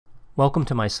Welcome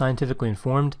to my scientifically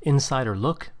informed insider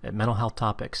look at mental health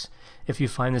topics. If you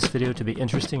find this video to be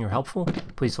interesting or helpful,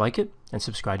 please like it and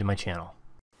subscribe to my channel.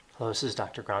 Hello, this is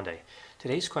Dr. Grande.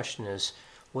 Today's question is,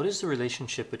 what is the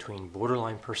relationship between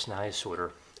borderline personality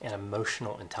disorder and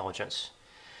emotional intelligence?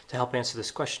 To help answer this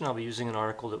question, I'll be using an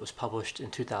article that was published in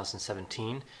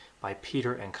 2017 by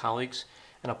Peter and colleagues,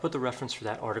 and I'll put the reference for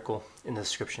that article in the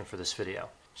description for this video.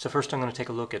 So first I'm going to take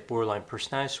a look at borderline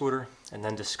personality disorder, and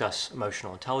then discuss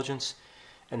emotional intelligence,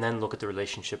 and then look at the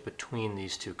relationship between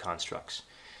these two constructs.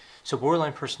 So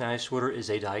borderline personality disorder is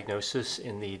a diagnosis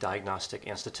in the Diagnostic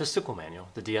and Statistical Manual,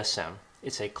 the DSM.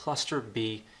 It's a cluster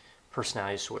B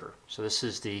personality disorder. So this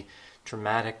is the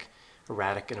dramatic,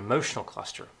 erratic, and emotional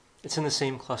cluster. It's in the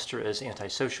same cluster as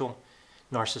antisocial,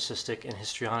 narcissistic, and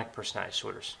histrionic personality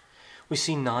disorders. We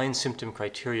see 9 symptom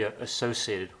criteria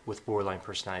associated with borderline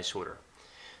personality disorder.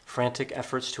 Frantic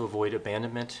efforts to avoid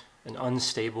abandonment, an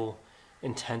unstable,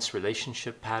 intense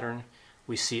relationship pattern.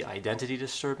 We see identity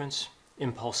disturbance,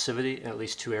 impulsivity in at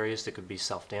least 2 areas that could be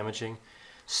self-damaging,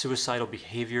 suicidal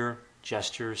behavior,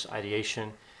 gestures,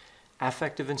 ideation,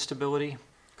 affective instability,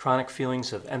 chronic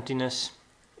feelings of emptiness,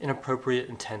 inappropriate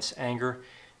intense anger,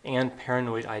 and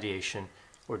paranoid ideation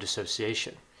or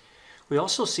dissociation. We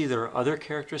also see there are other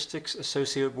characteristics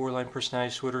associated with borderline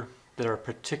personality disorder that are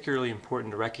particularly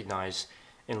important to recognize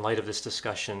in light of this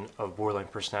discussion of borderline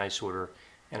personality disorder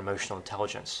and emotional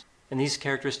intelligence. And these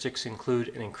characteristics include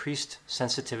an increased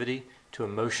sensitivity to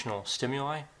emotional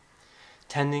stimuli,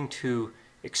 tending to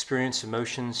experience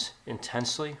emotions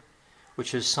intensely,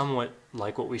 which is somewhat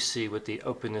like what we see with the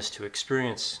openness to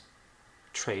experience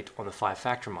trait on the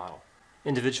 5-factor model.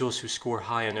 Individuals who score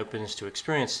high on openness to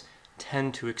experience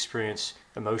tend to experience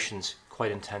emotions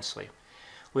quite intensely.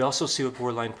 We also see with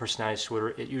borderline personality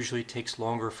disorder, it usually takes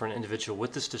longer for an individual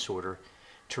with this disorder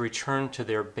to return to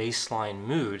their baseline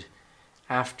mood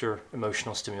after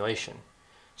emotional stimulation.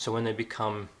 So when they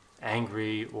become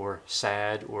angry or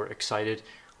sad or excited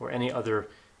or any other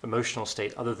emotional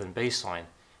state other than baseline,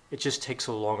 it just takes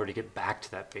a little longer to get back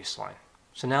to that baseline.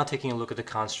 So now taking a look at the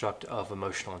construct of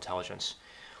emotional intelligence.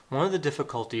 One of the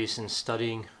difficulties in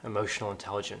studying emotional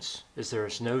intelligence is there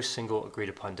is no single agreed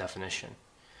upon definition.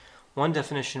 One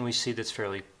definition we see that's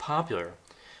fairly popular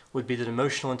would be that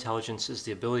emotional intelligence is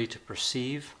the ability to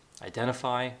perceive,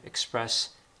 identify,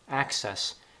 express,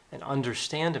 access, and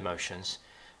understand emotions,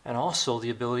 and also the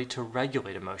ability to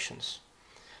regulate emotions.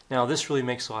 Now, this really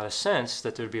makes a lot of sense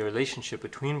that there would be a relationship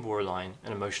between borderline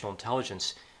and emotional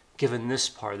intelligence given this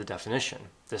part of the definition,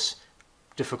 this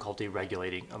difficulty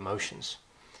regulating emotions.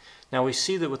 Now, we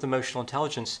see that with emotional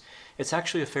intelligence, it's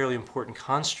actually a fairly important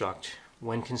construct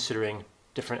when considering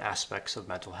different aspects of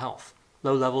mental health.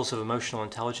 Low levels of emotional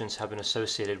intelligence have been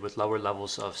associated with lower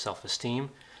levels of self-esteem,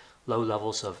 low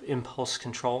levels of impulse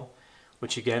control,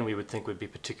 which again we would think would be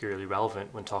particularly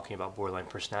relevant when talking about borderline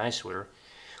personality disorder.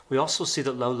 We also see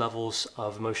that low levels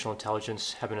of emotional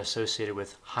intelligence have been associated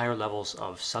with higher levels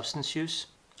of substance use,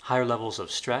 higher levels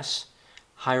of stress,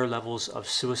 higher levels of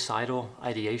suicidal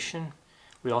ideation.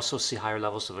 We also see higher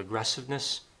levels of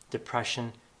aggressiveness,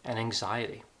 depression, and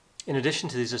anxiety. In addition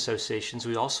to these associations,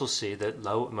 we also see that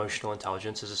low emotional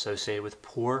intelligence is associated with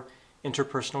poor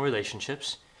interpersonal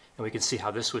relationships, and we can see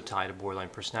how this would tie to borderline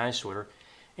personality disorder,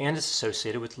 and it's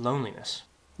associated with loneliness.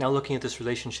 Now, looking at this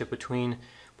relationship between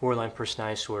borderline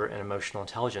personality disorder and emotional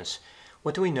intelligence,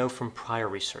 what do we know from prior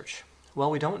research? Well,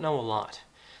 we don't know a lot.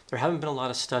 There haven't been a lot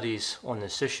of studies on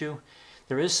this issue.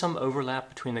 There is some overlap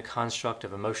between the construct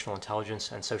of emotional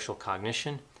intelligence and social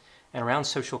cognition, and around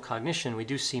social cognition we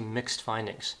do see mixed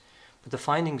findings. But the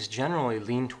findings generally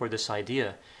lean toward this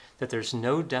idea that there's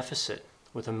no deficit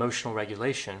with emotional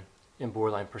regulation in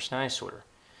borderline personality disorder,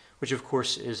 which of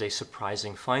course is a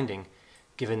surprising finding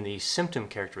given the symptom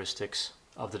characteristics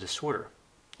of the disorder.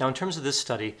 Now, in terms of this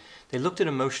study, they looked at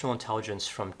emotional intelligence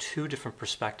from 2 different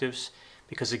perspectives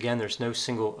because again there's no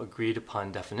single agreed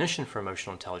upon definition for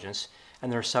emotional intelligence,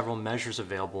 and there are several measures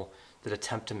available that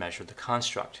attempt to measure the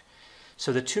construct.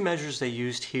 So the 2 measures they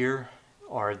used here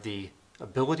are the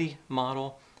ability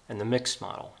model and the mixed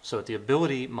model. So at the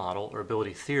ability model or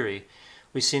ability theory,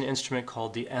 we see an instrument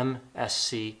called the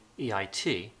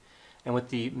MSC-EIT, and with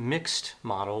the mixed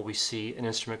model we see an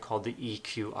instrument called the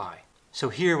EQI. So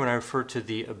here when I refer to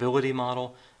the ability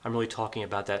model, I'm really talking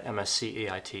about that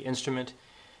MSC-EIT instrument,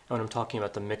 and when I'm talking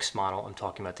about the mixed model, I'm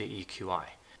talking about the EQI.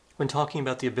 When talking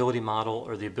about the ability model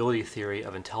or the ability theory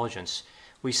of intelligence,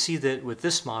 we see that with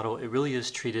this model it really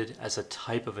is treated as a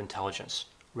type of intelligence,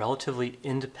 relatively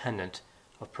independent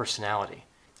of personality.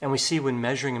 And we see when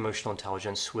measuring emotional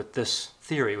intelligence with this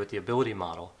theory, with the ability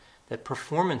model, that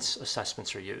performance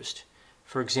assessments are used.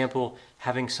 For example,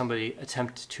 having somebody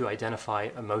attempt to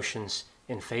identify emotions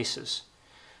in faces.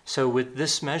 So with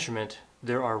this measurement,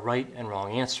 there are right and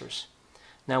wrong answers.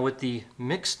 Now with the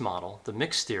mixed model, the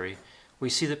mixed theory, we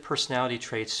see that personality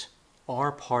traits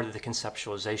are part of the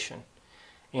conceptualization.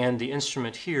 And the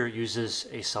instrument here uses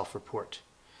a self-report.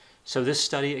 So this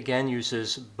study again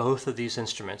uses both of these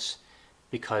instruments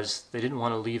because they didn't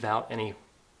want to leave out any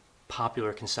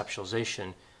popular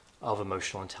conceptualization of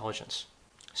emotional intelligence.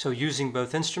 So using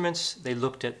both instruments, they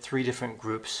looked at 3 different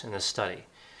groups in this study.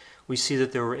 We see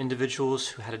that there were individuals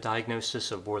who had a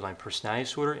diagnosis of borderline personality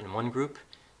disorder in one group.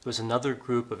 There was another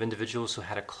group of individuals who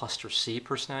had a cluster C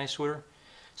personality disorder.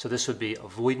 So this would be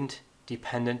avoidant,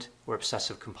 dependent, or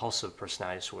obsessive compulsive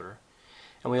personality disorder.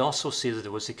 And we also see that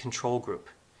there was a control group.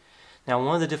 Now,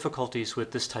 one of the difficulties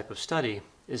with this type of study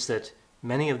is that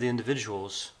many of the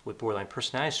individuals with borderline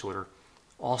personality disorder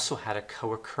also had a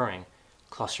co-occurring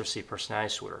cluster C personality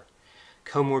disorder.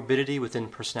 Comorbidity within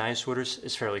personality disorders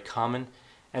is fairly common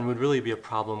and would really be a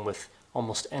problem with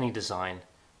almost any design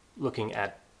looking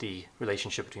at the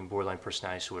relationship between borderline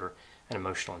personality disorder and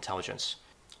emotional intelligence.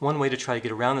 One way to try to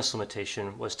get around this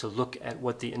limitation was to look at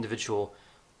what the individual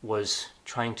was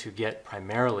trying to get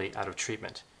primarily out of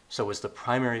treatment. So was the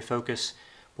primary focus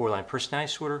borderline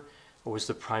personality disorder, or was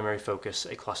the primary focus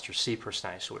a cluster C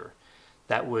personality disorder?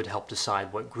 That would help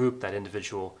decide what group that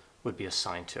individual would be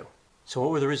assigned to. So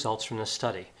what were the results from this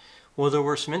study? Well, there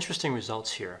were some interesting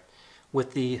results here.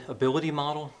 With the ability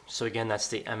model, so again that's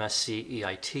the MSC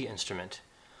EIT instrument,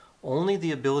 only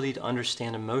the ability to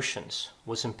understand emotions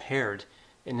was impaired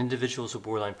in individuals with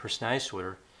borderline personality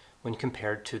disorder when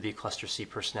compared to the cluster C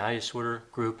personality disorder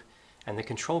group and the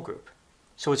control group.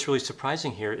 So what's really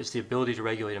surprising here is the ability to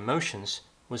regulate emotions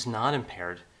was not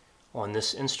impaired on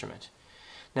this instrument.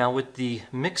 Now with the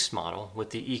mixed model, with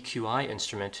the EQI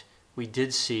instrument, we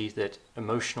did see that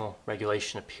emotional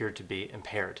regulation appeared to be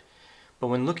impaired. But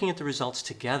when looking at the results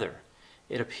together,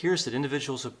 it appears that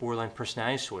individuals with borderline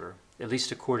personality disorder, at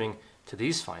least according to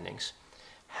these findings,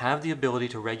 have the ability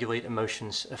to regulate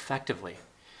emotions effectively,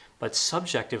 but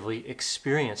subjectively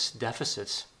experience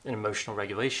deficits in emotional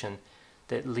regulation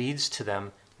that leads to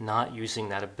them not using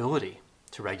that ability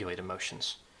to regulate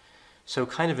emotions. So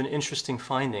kind of an interesting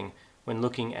finding when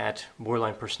looking at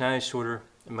borderline personality disorder,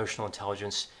 emotional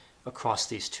intelligence across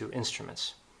these 2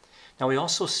 instruments. Now we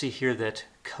also see here that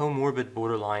comorbid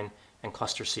borderline and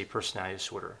cluster C personality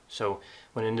disorder, so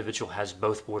when an individual has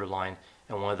both borderline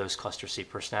and one of those cluster C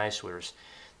personality disorders,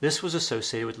 this was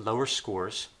associated with lower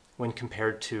scores when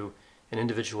compared to an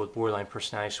individual with borderline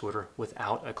personality disorder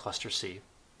without a cluster C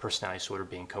personality disorder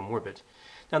being comorbid.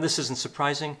 Now this isn't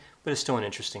surprising, but it's still an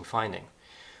interesting finding.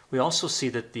 We also see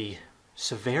that the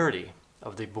severity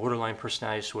of the borderline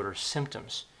personality disorder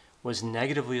symptoms was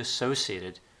negatively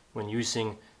associated when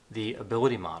using the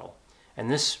ability model, and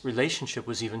this relationship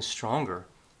was even stronger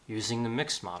using the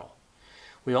mixed model.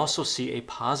 We also see a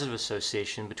positive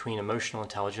association between emotional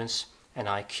intelligence and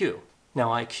IQ. Now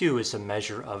IQ is a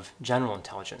measure of general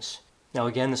intelligence. Now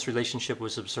again, this relationship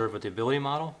was observed with the ability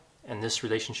model, and this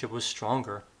relationship was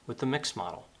stronger with the mixed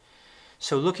model.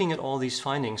 So looking at all these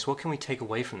findings, what can we take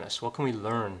away from this? What can we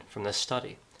learn from this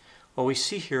study? Well, we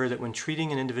see here that when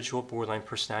treating an individual with borderline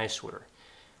personality disorder,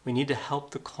 we need to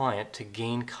help the client to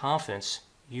gain confidence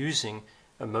using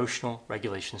emotional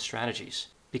regulation strategies.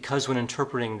 Because when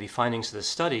interpreting the findings of this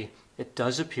study, it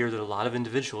does appear that a lot of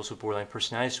individuals with borderline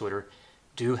personality disorder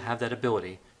do have that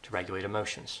ability to regulate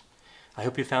emotions. I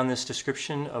hope you found this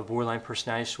description of borderline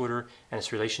personality disorder and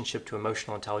its relationship to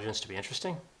emotional intelligence to be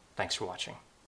interesting. Thanks for watching.